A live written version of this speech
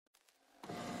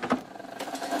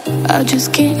I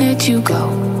just can't let you go.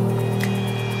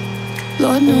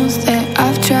 Lord knows that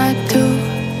I've tried to.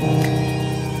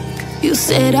 You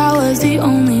said I was the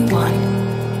only one.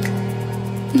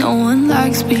 No one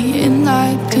likes being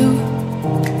lied to.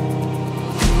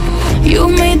 You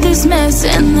made this mess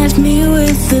and left me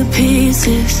with the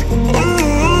pieces.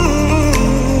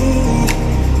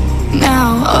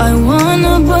 Now I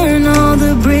wanna burn all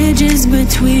the bridges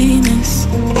between us.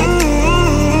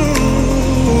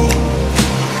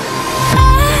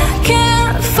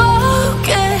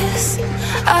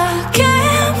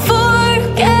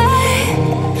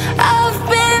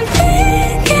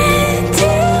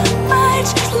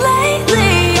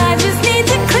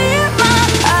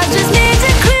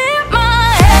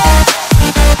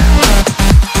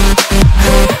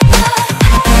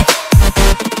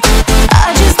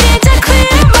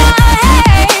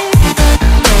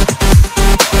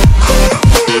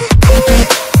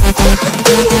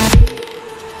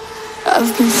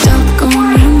 I've been stuck on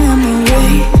your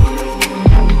memory,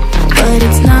 but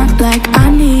it's not like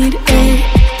I need it.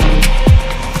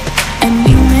 And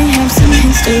we may have some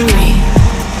history,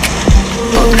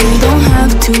 but we don't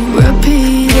have to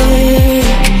repeat it.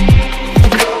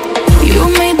 You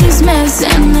made this mess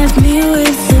and left me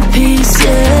with the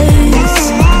pieces.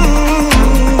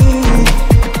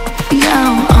 Now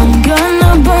I'm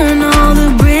gonna burn all the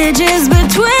bridges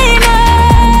between us.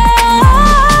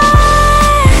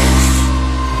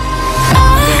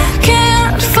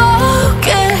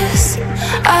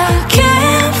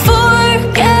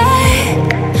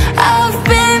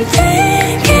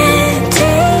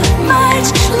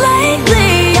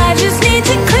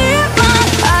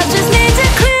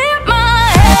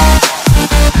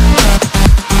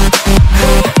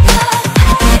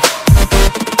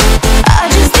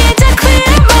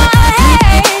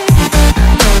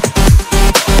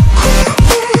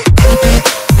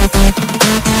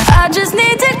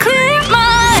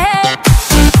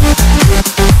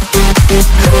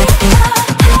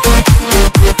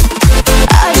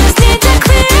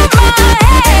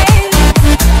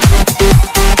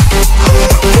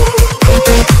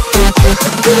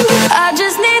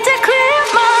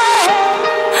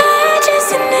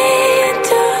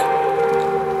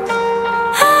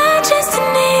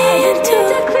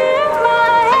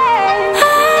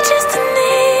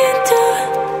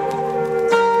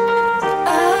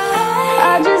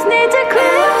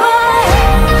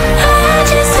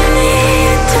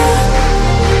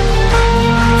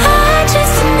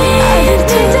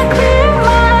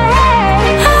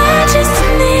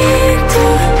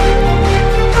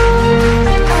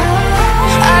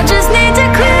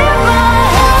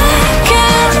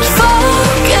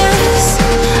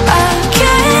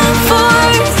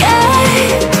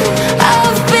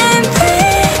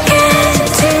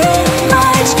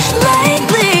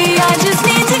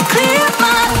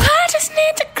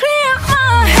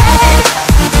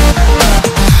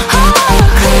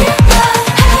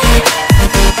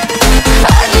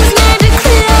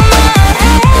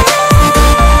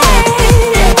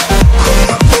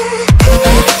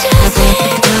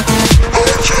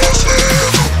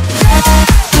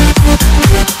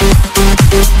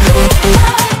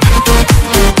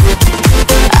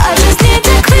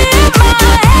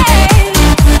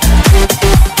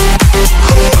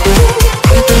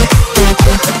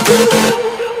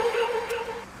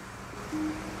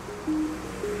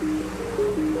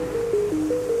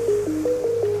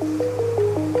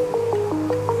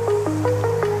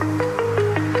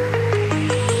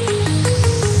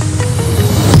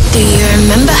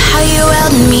 Remember how you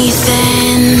held me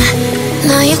then?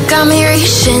 Now you got me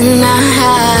reaching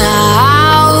out.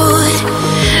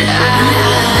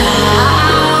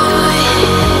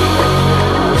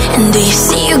 And do you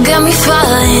see you got me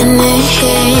falling in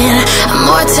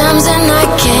more times than I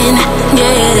can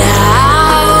get out.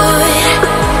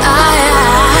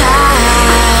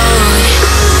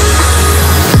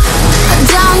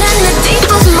 Down in the deep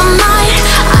of my mind,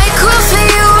 I crawl for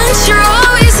you and you're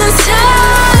always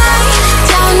inside.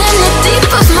 Down in the deep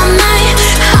of my mind,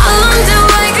 how long do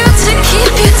I go to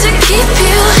keep you, to keep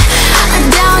you?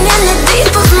 Down in the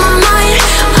deep of my mind,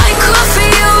 I crawl for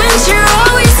you and you're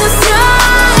always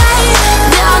inside.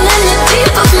 Down in the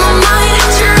deep of my mind,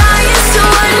 trying so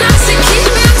hard not to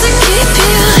keep you, to keep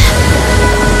you.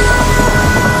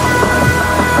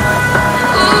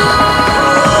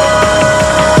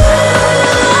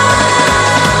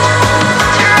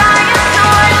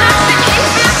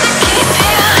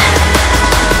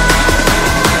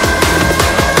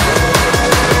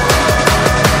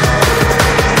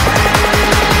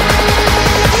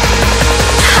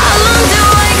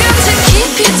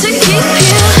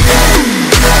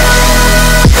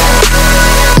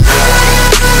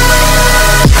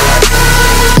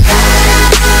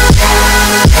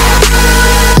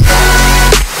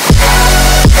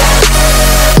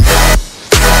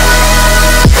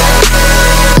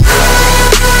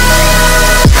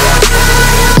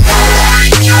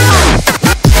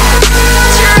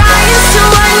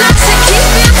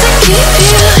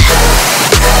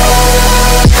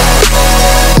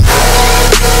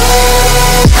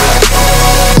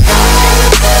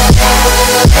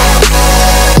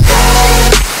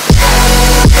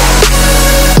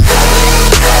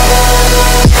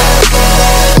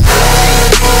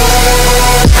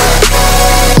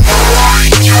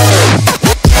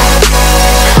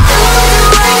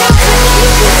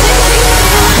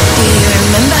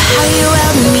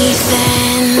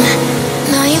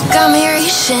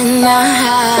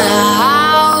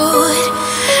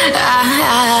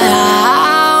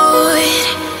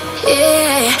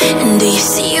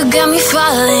 You got me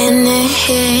falling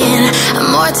in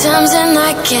more times than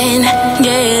I can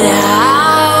get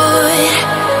out.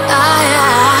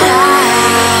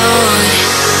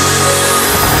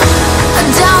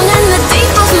 Down in the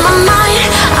deep of my mind,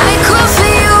 I call for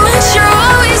you and you're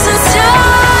always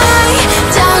inside.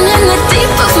 Down in the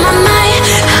deep of my mind,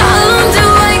 how long do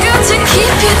I got to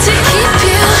keep you, to keep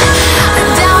you?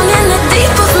 Down in the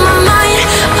deep of my mind,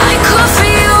 I call for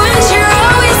you and you're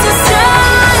always inside.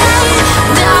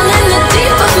 Down in the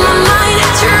deep of my mind,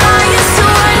 trying so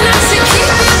hard not to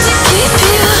keep you, to keep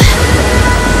you.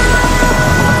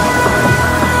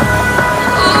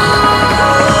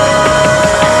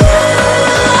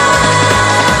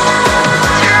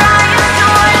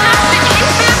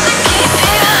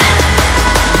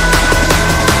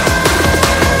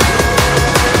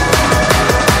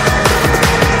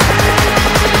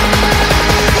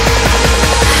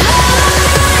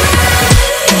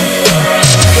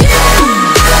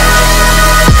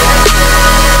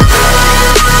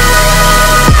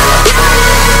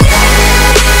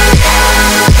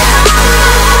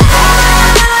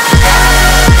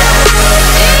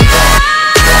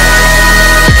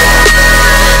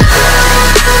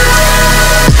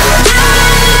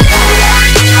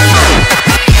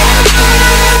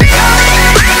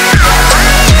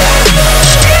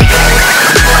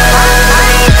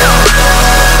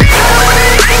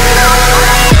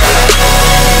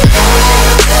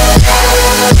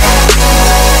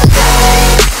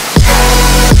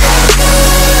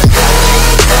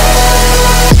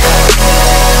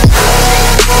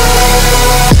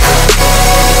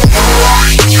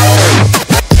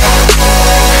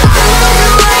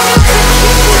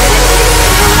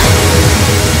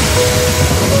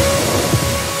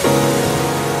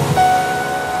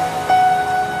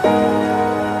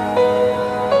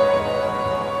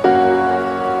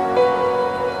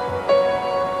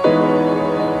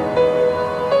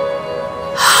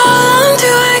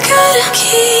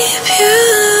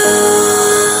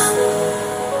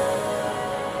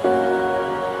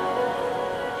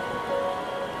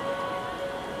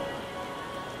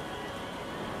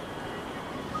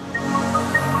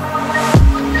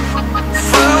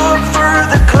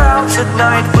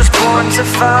 Night was born to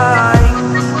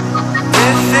find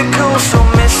mythical, so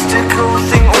mystical,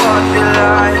 think what you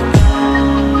like.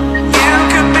 You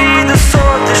could be the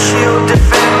sword, the shield,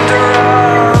 defender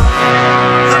of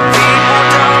the people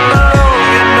down below.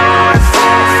 You know I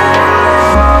fall for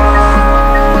love.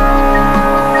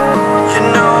 You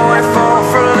know I fall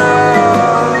for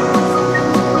love.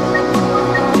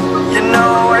 You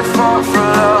know I fall for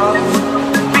love.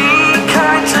 Be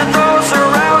kind to those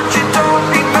around you, don't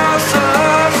be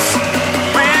merciless.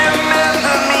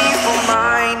 Remember me, for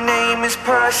my name is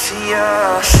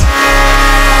Perseus.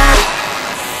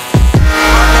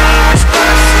 My name is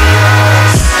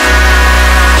Perseus.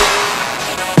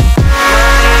 My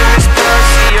name is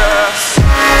Perseus.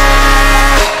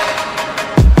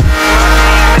 My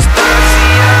name is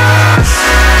Perseus.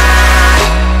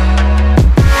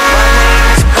 My name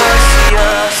is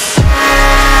Perseus.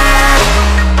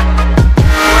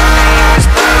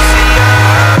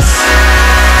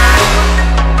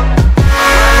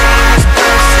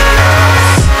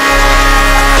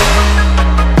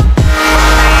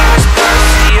 My name is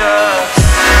Perseus.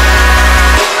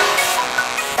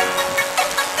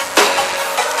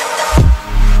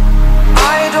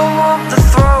 I don't want the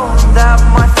throne that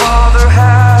my father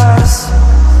has,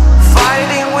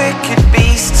 fighting wicked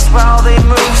beasts while they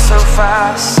move so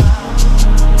fast.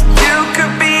 You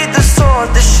could be the sword,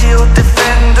 the shield,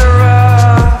 defender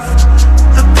of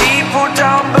the people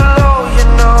down below. You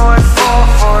know I fall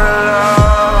for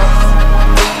love.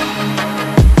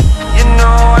 You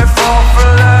know I fall for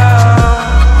love.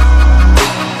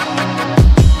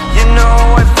 You know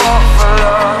I fall for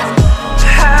love.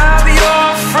 Have your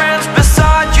friends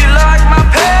beside you like my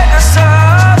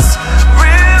Pegasus.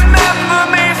 Remember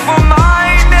me, for my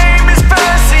name is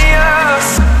Perseus.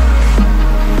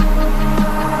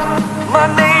 My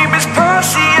name is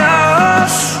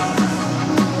Perseus.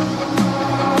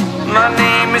 My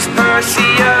name is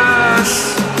Perseus.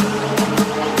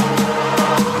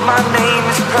 My name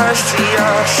is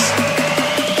Perseus.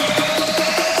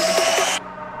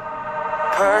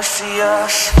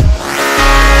 Perseus.